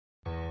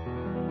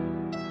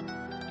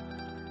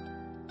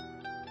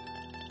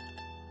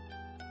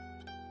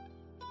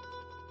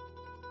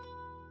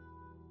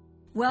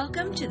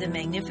Welcome to the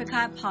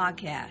Magnificat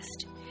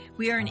Podcast.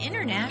 We are an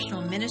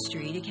international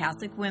ministry to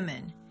Catholic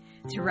women.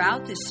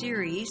 Throughout this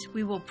series,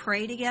 we will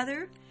pray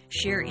together,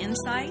 share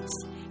insights,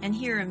 and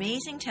hear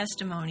amazing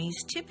testimonies,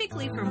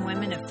 typically from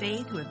women of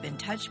faith who have been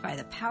touched by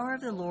the power of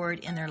the Lord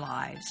in their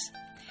lives.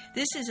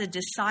 This is a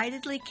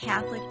decidedly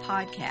Catholic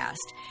podcast,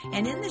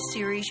 and in this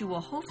series you will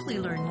hopefully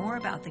learn more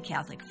about the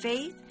Catholic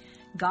faith,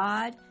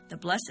 God, the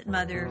Blessed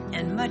Mother,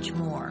 and much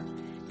more.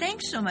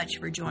 Thanks so much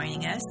for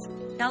joining us.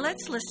 Now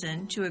let's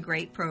listen to a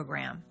great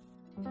program.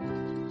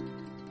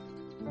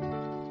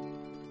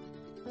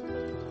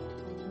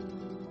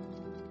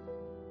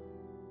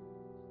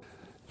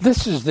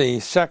 This is the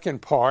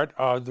second part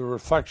of the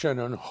reflection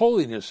on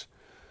holiness,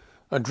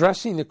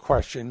 addressing the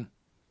question,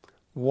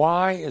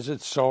 why is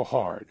it so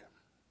hard?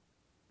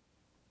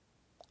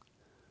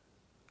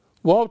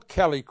 Walt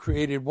Kelly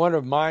created one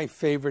of my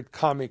favorite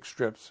comic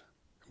strips.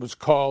 It was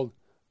called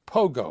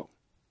Pogo.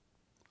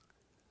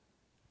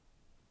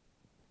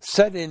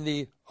 Set in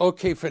the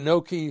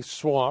Okefenokee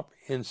Swamp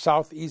in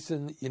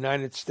southeastern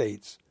United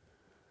States,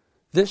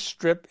 this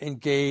strip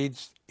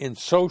engaged in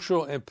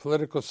social and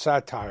political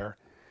satire,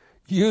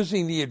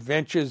 using the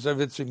adventures of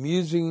its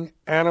amusing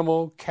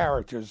animal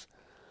characters,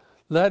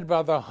 led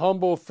by the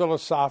humble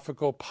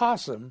philosophical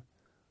possum,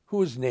 who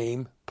was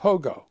named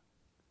Pogo.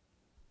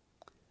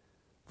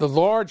 The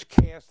large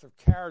cast of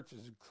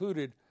characters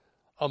included,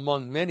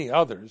 among many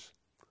others,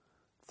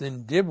 the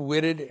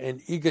dim-witted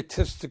and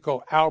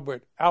egotistical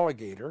Albert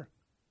Alligator,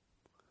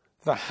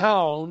 the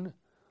hound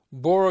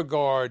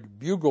Beauregard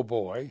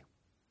Bugleboy,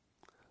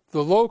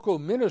 the local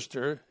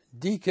minister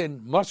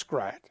Deacon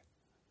Muskrat,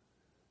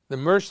 the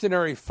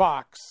mercenary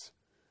fox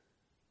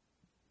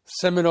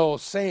Seminole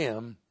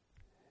Sam,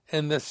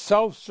 and the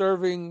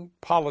self-serving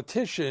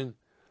politician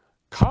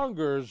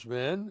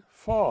Congressman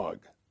Fogg.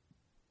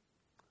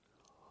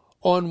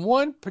 On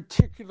one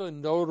particular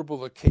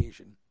notable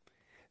occasion,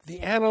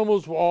 the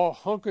animals were all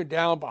hunkered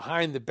down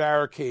behind the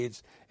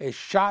barricades as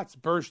shots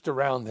burst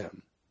around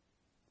them.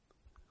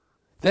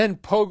 Then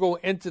Pogo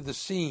entered the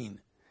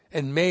scene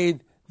and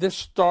made this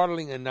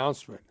startling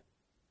announcement.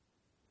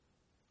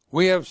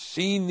 "We have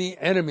seen the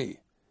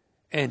enemy,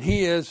 and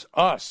he is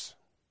us."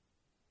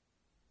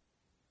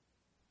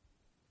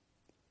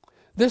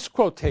 This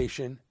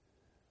quotation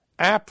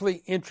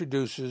aptly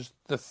introduces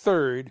the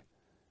third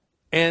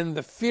and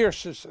the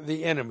fiercest of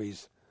the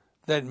enemies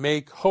that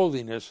make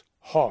holiness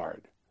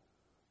hard: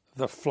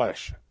 the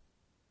flesh.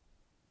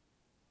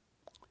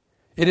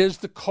 It is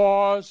the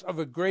cause of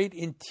a great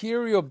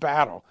interior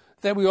battle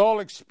that we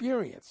all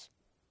experience.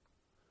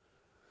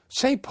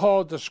 St.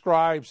 Paul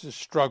describes this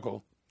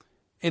struggle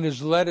in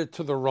his letter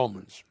to the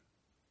Romans.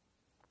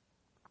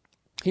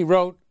 He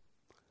wrote,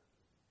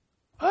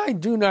 "I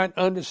do not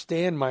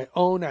understand my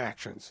own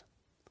actions,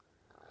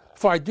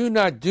 for I do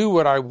not do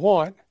what I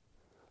want,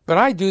 but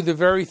I do the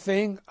very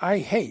thing I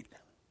hate.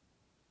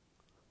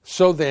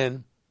 So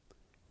then,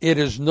 it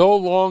is no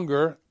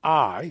longer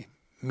I,"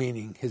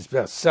 meaning his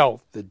best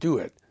self, that do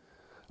it,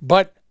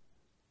 "but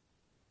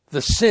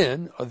the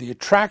sin," or the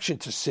attraction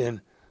to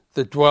sin,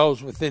 "that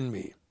dwells within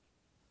me.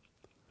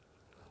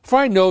 For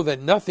I know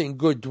that nothing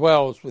good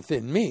dwells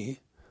within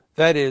me,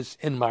 that is,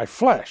 in my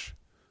flesh,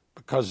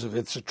 because of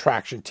its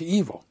attraction to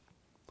evil.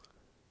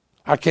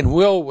 I can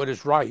will what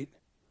is right,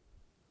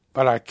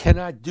 but I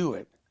cannot do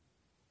it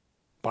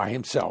by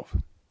himself.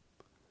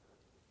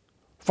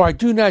 For I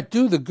do not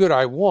do the good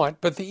I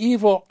want, but the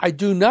evil I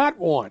do not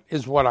want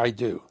is what I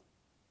do.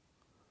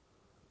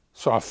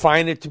 So I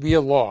find it to be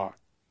a law,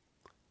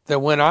 that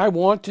when I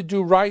want to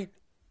do right,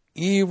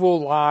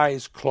 evil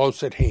lies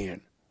close at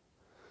hand.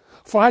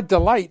 For I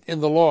delight in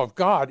the law of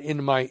God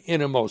in my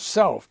innermost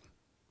self.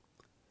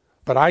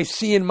 But I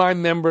see in my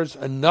members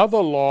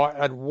another law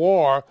at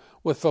war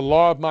with the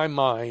law of my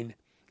mind,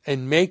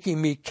 and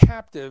making me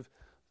captive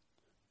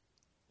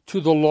to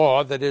the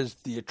law that is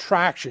the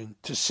attraction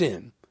to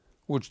sin,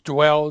 which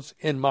dwells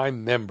in my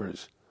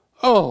members.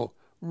 Oh,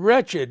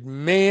 wretched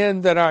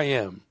man that I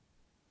am."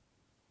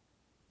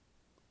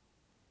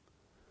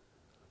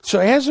 So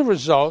as a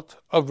result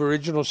of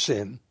original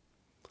sin,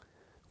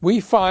 we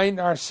find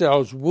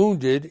ourselves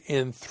wounded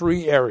in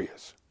three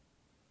areas.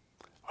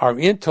 Our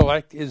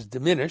intellect is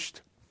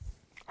diminished,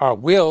 our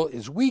will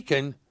is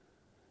weakened,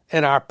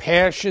 and our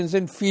passions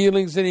and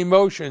feelings and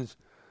emotions,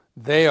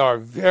 they are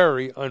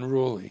very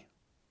unruly.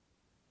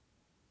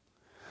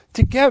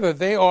 Together,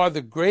 they are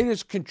the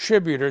greatest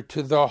contributor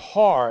to the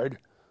hard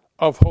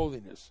of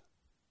holiness.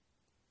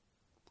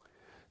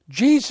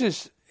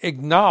 Jesus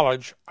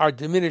acknowledged our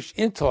diminished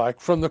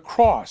intellect from the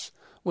cross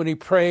when he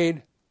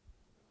prayed,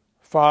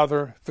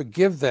 "Father,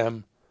 forgive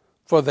them,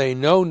 for they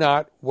know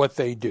not what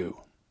they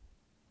do."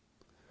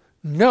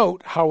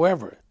 Note,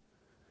 however,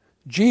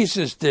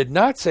 Jesus did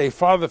not say,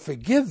 "Father,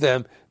 forgive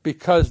them,"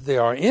 because they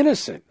are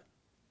innocent.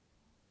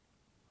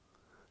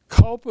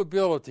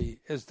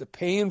 Culpability is the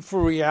painful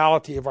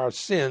reality of our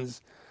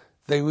sins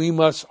that we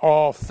must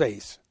all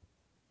face.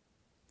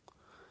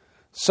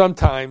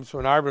 Sometimes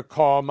when I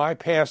recall my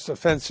past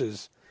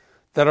offenses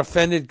that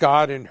offended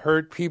God and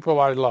hurt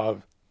people I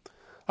love,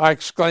 I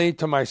exclaimed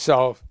to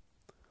myself,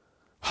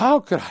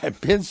 how could I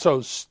have been so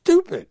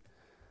stupid?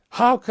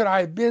 How could I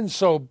have been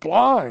so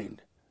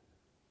blind?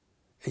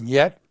 And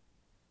yet,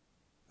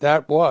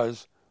 that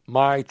was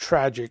my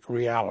tragic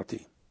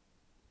reality.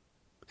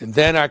 And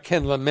then I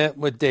can lament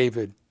with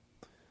David,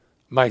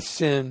 my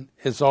sin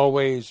is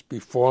always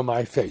before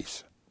my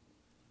face.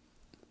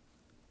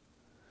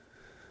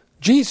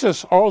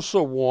 Jesus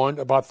also warned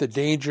about the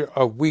danger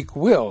of weak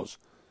wills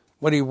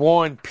when he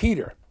warned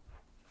Peter,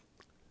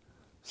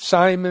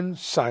 Simon,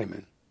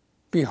 Simon,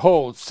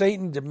 behold,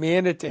 Satan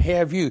demanded to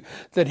have you,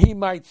 that he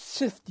might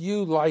sift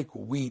you like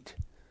wheat,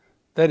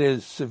 that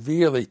is,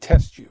 severely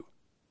test you.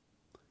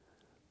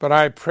 But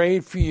I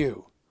prayed for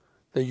you,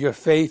 that your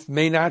faith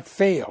may not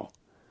fail,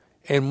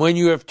 and when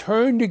you have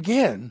turned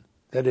again,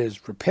 that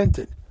is,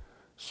 repented,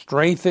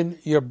 strengthen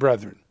your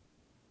brethren.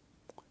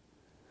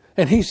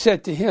 And he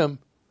said to him,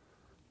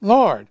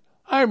 Lord,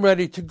 I am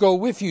ready to go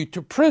with you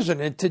to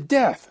prison and to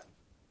death.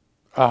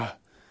 Ah,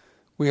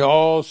 we are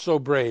all so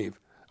brave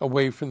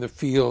away from the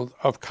field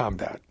of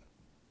combat.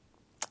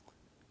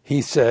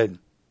 He said,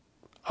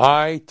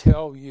 I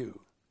tell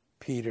you,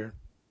 Peter,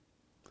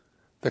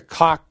 the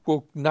cock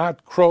will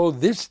not crow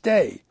this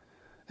day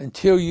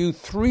until you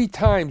 3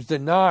 times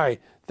deny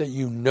that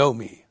you know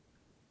me.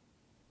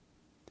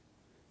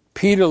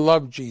 Peter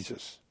loved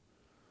Jesus,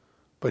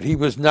 but he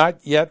was not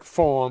yet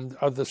formed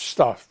of the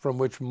stuff from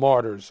which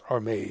martyrs are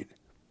made.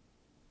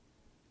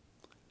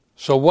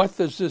 So what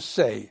does this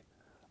say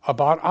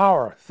about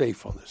our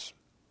faithfulness?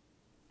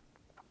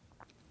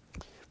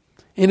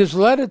 In his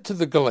letter to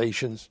the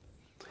Galatians,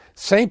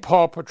 St.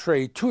 Paul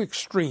portrayed 2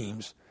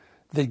 extremes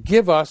that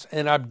give us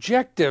an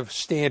objective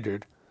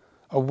standard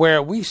of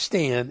where we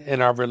stand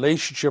in our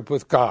relationship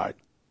with God.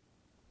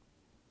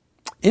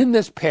 In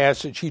this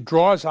passage, he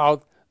draws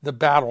out the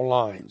battle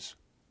lines.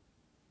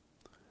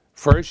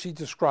 First, he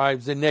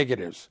describes the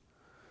negatives,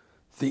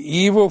 the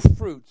evil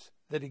fruits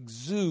that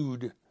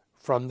exude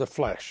from the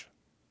flesh.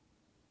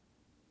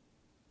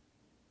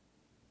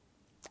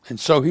 And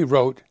so he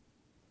wrote,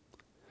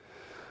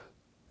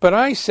 But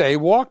I say,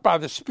 walk by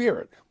the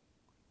Spirit,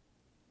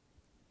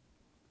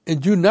 and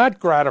do not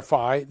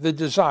gratify the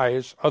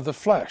desires of the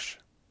flesh.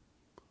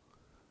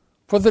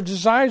 For the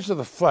desires of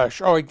the flesh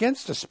are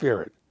against the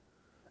Spirit,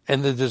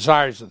 and the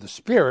desires of the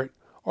Spirit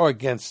are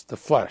against the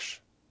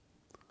flesh.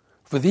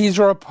 For these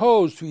are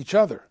opposed to each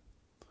other,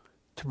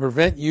 to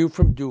prevent you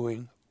from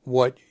doing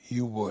what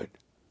you would.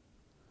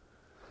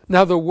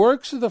 Now the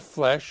works of the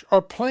flesh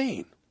are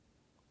plain: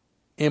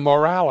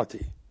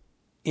 immorality,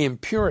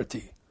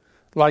 impurity,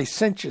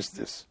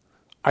 licentiousness,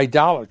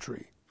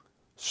 idolatry,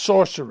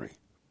 sorcery,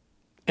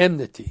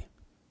 enmity,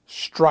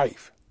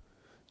 strife,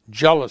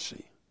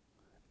 jealousy,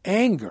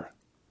 anger,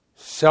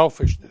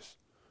 selfishness,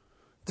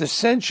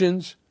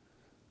 dissensions,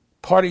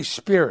 party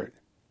spirit,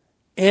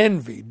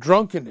 envy,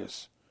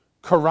 drunkenness,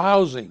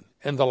 carousing,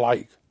 and the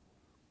like.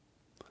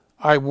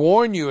 I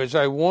warn you, as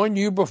I warned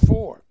you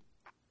before,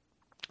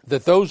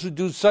 that those who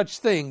do such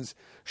things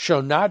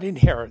shall not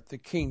inherit the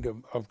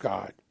kingdom of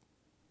God.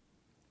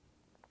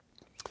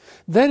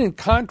 Then, in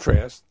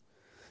contrast,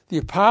 the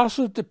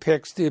apostle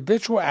depicts the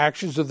habitual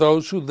actions of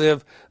those who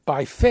live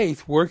by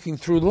faith, working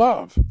through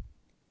love.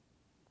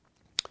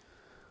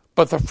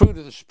 But the fruit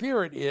of the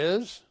Spirit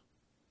is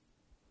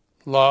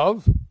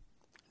love,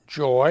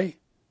 joy,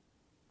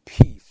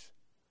 peace,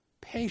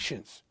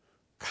 patience,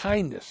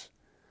 kindness,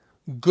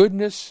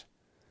 goodness,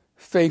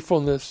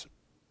 faithfulness,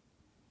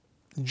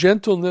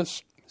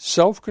 gentleness,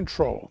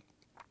 self-control.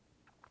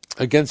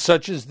 Against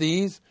such as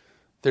these,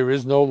 there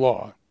is no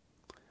law.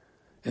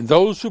 And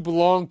those who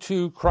belong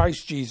to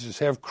Christ Jesus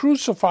have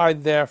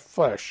crucified their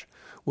flesh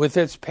with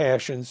its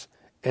passions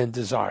and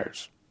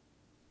desires.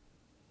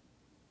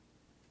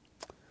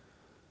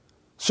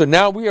 So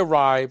now we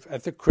arrive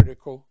at the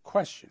critical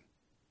question.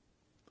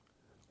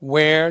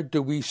 Where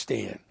do we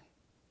stand?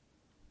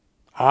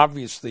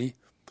 Obviously,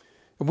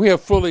 if we are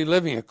fully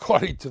living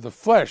according to the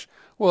flesh,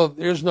 well,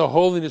 there's no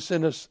holiness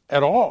in us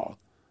at all.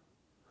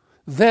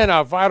 Then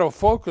our vital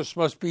focus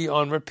must be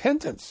on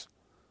repentance.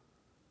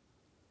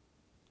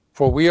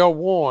 For we are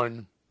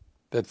warned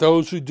that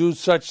those who do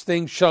such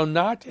things shall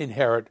not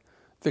inherit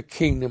the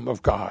kingdom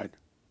of God.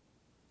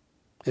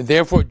 And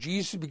therefore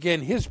Jesus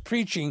began his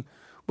preaching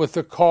with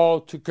the call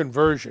to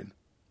conversion.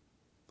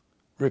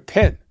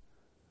 Repent,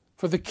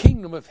 for the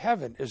kingdom of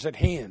heaven is at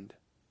hand.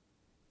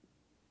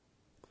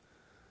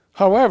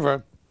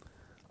 However,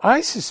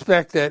 I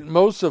suspect that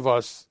most of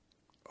us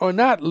are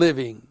not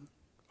living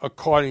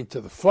according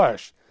to the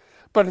flesh,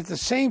 but at the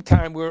same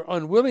time we're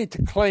unwilling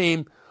to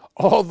claim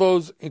all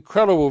those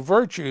incredible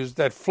virtues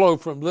that flow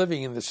from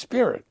living in the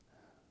Spirit.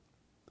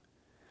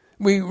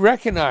 We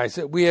recognize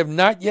that we have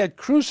not yet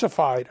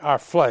crucified our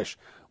flesh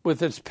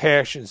with its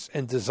passions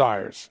and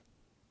desires.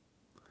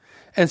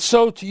 And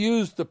so, to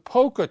use the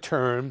polka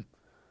term,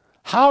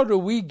 how do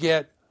we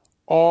get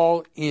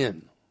all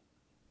in?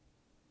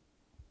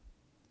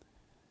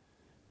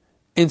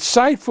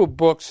 Insightful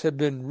books have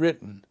been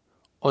written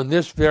on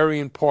this very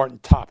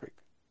important topic.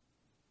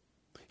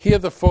 Here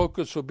the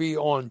focus will be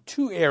on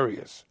 2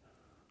 areas.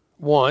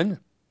 1,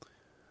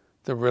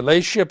 the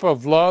relationship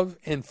of love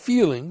and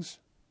feelings,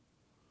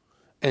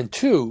 and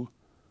 2,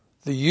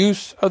 the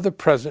use of the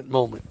present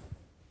moment.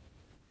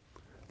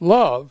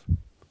 Love,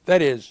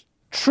 that is,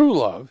 true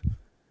love,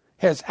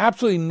 has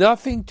absolutely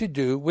nothing to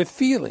do with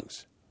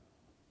feelings.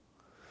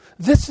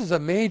 This is a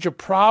major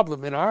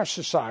problem in our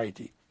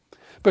society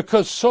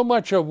because so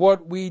much of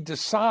what we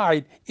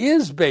decide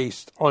is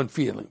based on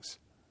feelings.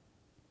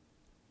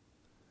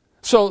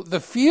 So the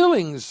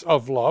feelings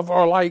of love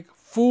are like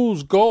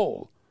fool's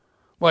gold.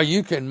 Well,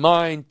 you can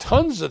mine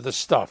tons of the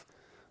stuff,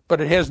 but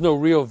it has no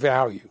real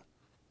value.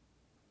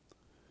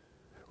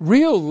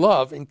 Real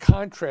love, in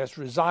contrast,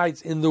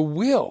 resides in the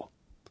will,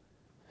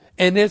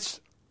 and its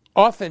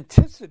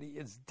authenticity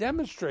is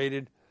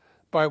demonstrated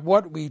by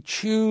what we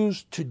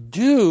choose to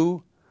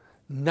do,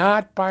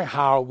 not by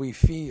how we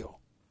feel.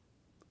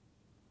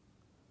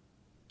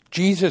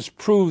 Jesus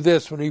proved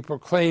this when he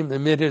proclaimed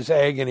amid his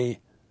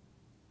agony,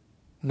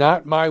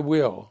 "Not my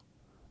will,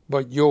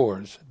 but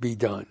yours be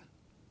done."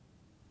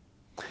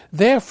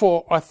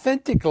 Therefore,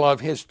 authentic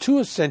love has two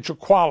essential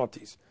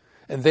qualities,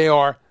 and they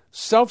are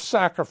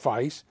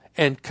self-sacrifice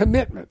and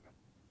commitment.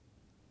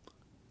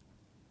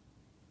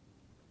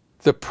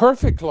 The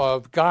perfect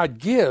love God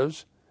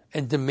gives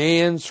and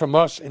demands from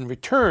us in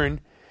return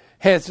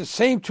has the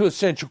same two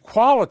essential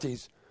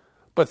qualities,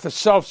 but the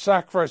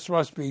self-sacrifice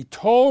must be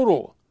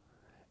total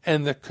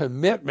and the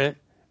commitment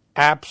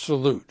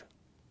absolute.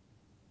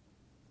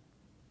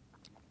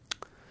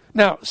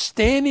 Now,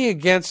 standing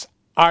against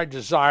our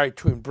desire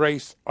to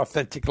embrace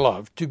authentic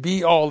love, to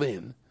be all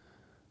in,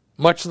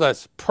 much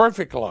less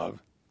perfect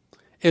love,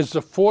 is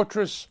the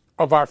fortress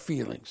of our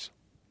feelings.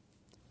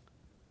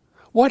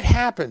 What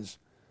happens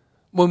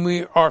when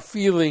we are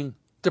feeling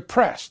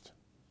depressed,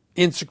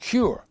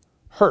 insecure,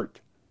 hurt,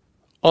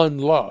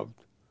 unloved,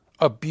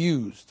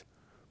 abused,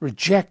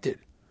 rejected,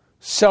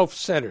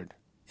 self-centered,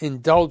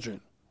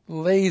 indulgent,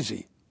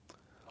 lazy,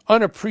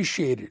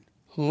 unappreciated,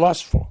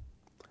 lustful,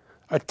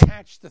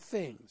 attached to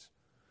things,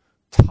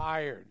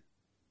 tired,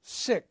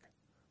 sick,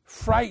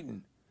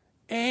 frightened,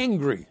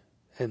 angry,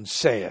 and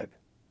sad?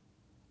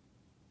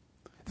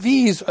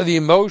 These are the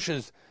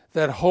emotions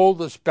that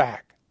hold us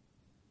back.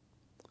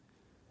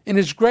 In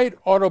his great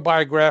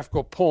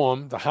autobiographical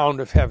poem, The Hound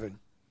of Heaven,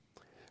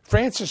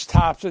 Francis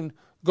Thompson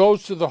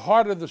goes to the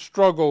heart of the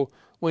struggle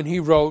when he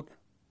wrote,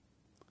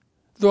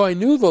 "Though I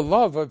knew the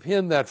love of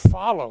him that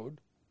followed,"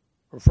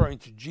 referring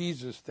to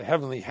Jesus, the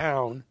heavenly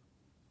hound,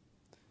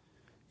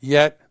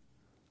 "yet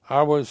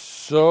I was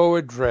so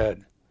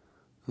adread,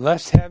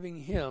 lest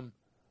having him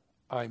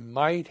I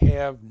might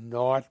have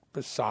naught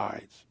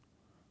besides.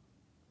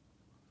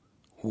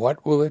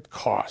 What will it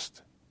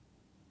cost?"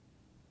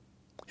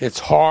 It's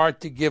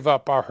hard to give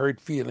up our hurt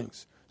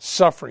feelings,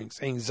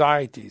 sufferings,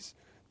 anxieties,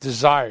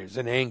 desires,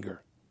 and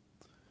anger.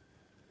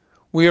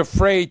 We are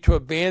afraid to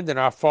abandon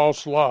our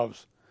false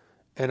loves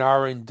and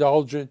our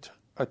indulgent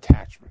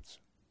attachments.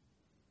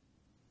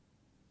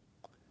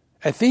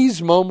 At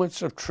these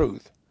moments of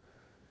truth,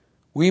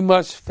 we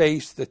must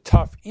face the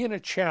tough inner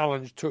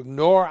challenge to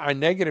ignore our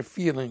negative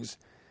feelings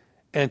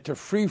and to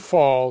free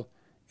fall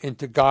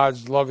into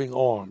God's loving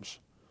arms.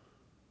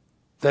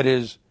 That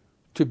is,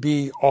 to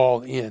be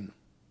all in.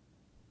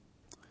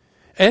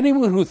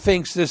 Anyone who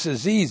thinks this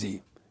is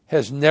easy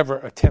has never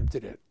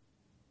attempted it.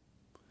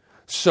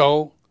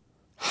 So,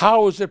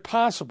 how is it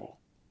possible?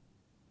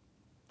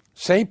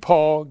 St.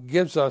 Paul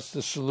gives us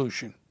the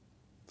solution.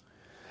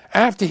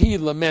 After he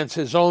laments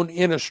his own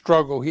inner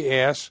struggle, he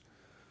asks,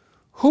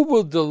 "Who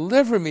will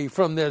deliver me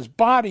from this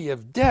body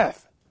of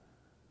death?"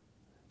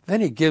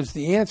 Then he gives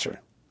the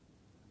answer.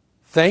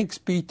 "Thanks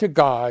be to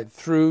God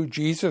through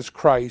Jesus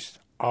Christ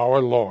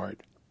our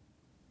Lord."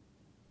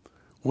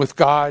 With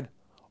God,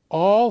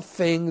 all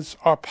things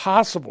are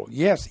possible.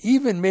 Yes,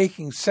 even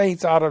making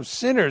saints out of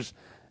sinners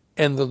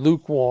and the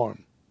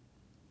lukewarm.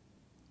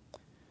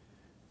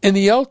 In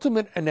the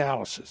ultimate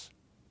analysis,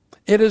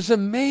 it is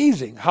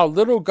amazing how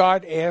little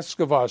God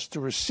asks of us to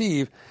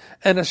receive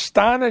an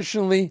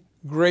astonishingly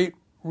great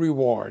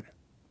reward,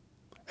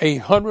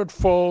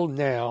 100-fold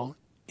now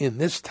in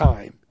this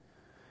time,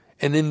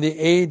 and in the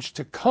age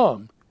to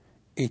come,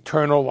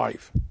 eternal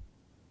life.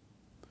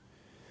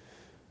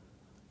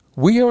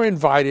 We are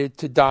invited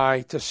to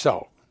die to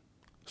self,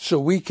 so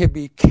we can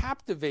be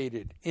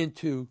captivated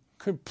into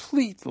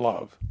complete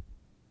love.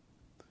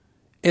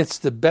 It's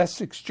the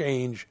best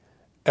exchange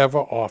ever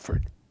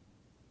offered.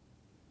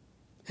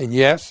 And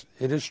yes,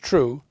 it is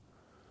true,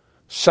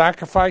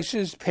 sacrifice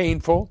is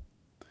painful,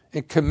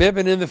 and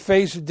commitment in the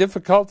face of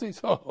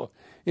difficulties,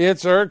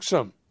 it's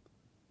irksome.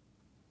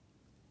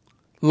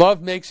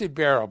 Love makes it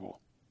bearable.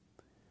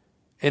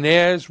 And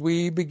as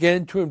we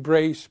begin to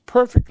embrace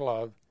perfect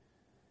love,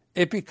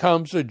 it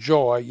becomes a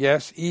joy,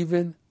 yes,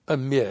 even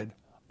amid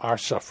our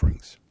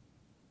sufferings.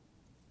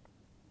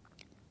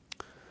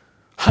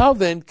 How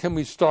then can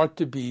we start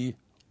to be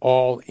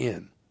all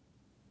in?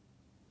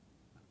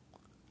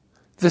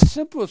 The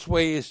simplest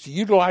way is to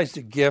utilize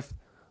the gift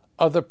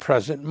of the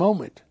present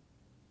moment.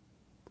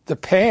 The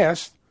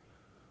past,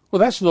 well,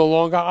 that's no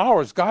longer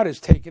ours. God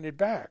has taken it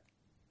back.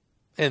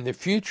 and the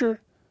future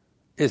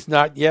is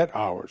not yet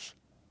ours.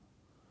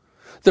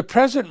 The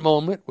present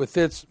moment, with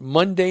its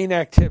mundane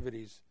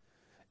activities,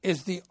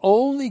 is the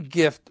only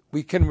gift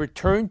we can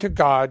return to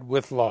God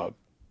with love.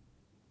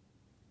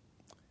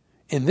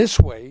 In this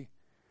way,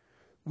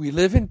 we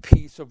live in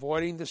peace,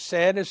 avoiding the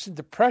sadness and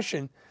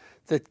depression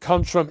that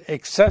comes from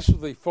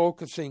excessively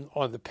focusing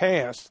on the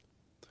past,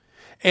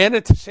 and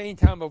at the same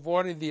time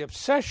avoiding the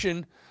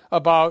obsession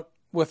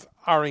with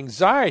our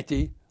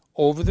anxiety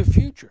over the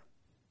future.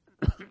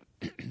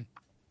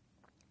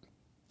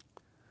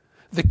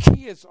 The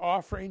key is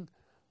offering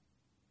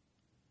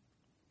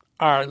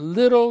our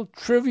little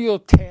trivial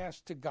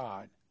task to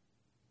God,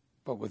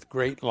 but with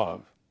great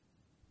love.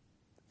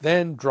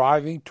 Then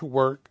driving to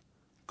work,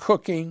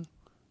 cooking,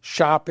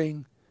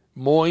 shopping,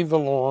 mowing the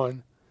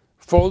lawn,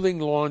 folding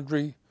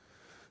laundry,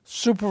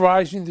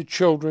 supervising the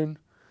children,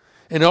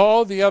 and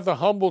all the other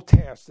humble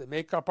tasks that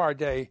make up our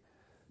day,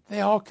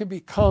 they all can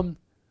become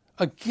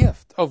a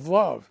gift of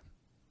love.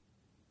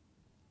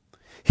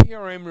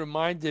 Here I am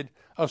reminded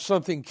of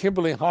something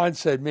Kimberly Hahn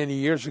said many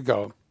years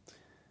ago.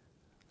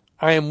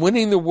 I am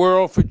winning the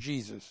world for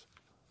Jesus,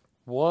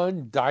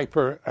 one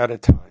diaper at a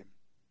time.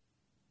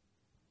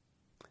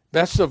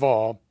 Best of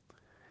all,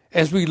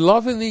 as we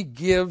lovingly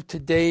give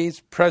today's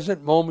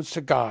present moments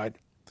to God,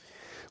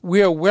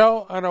 we are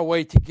well on our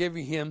way to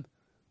giving Him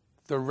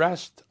the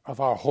rest of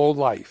our whole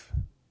life,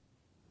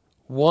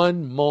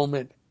 one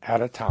moment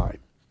at a time.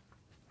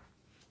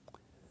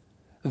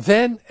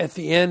 Then, at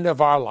the end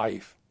of our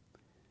life,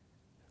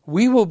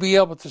 we will be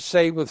able to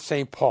say with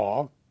St.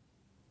 Paul,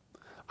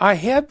 I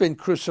have been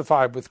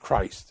crucified with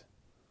Christ,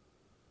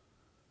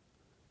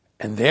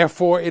 and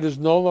therefore it is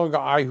no longer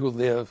I who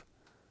live,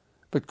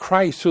 but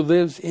Christ who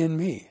lives in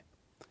me.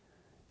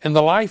 And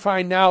the life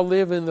I now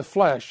live in the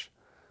flesh,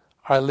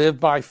 I live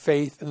by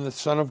faith in the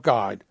Son of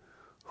God,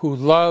 who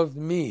loved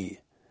me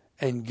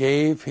and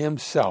gave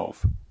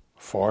Himself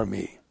for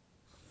me.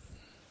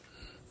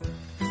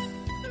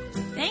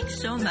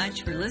 Thanks so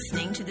much for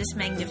listening to this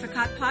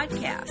Magnificat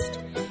podcast.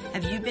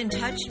 Have you been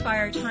touched by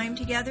our time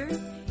together?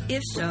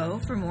 If so,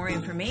 for more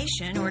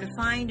information or to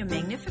find a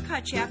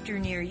Magnificat chapter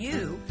near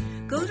you,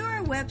 go to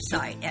our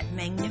website at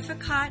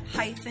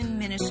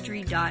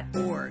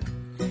magnificat-ministry.org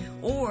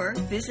or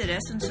visit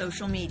us on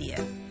social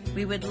media.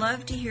 We would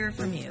love to hear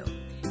from you.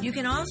 You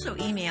can also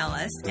email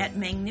us at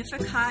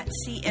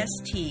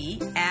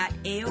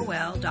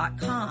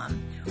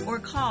magnificatcst@aol.com or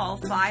call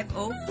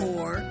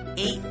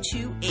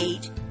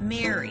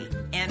 504-828-MARY,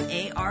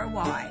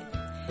 M-A-R-Y.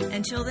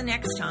 Until the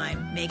next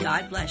time, may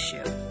God bless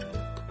you.